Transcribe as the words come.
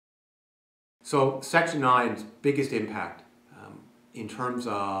So Section 9's biggest impact in terms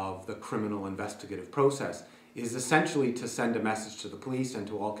of the criminal investigative process is essentially to send a message to the police and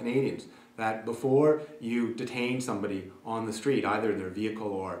to all Canadians that before you detain somebody on the street, either in their vehicle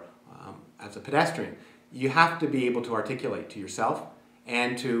or as a pedestrian, you have to be able to articulate to yourself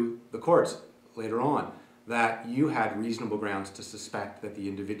and to the courts later on that you had reasonable grounds to suspect that the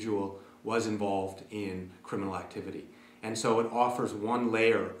individual was involved in criminal activity. And so it offers one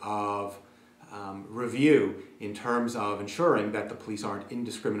layer of review in terms of ensuring that the police aren't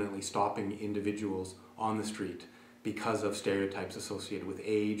indiscriminately stopping individuals on the street because of stereotypes associated with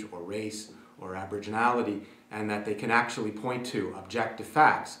age or race or aboriginality, and that they can actually point to objective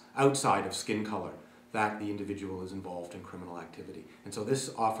facts outside of skin color that the individual is involved in criminal activity. And so this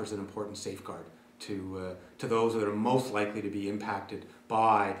offers an important safeguard to those that are most likely to be impacted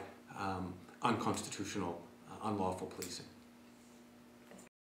by unconstitutional, unlawful policing.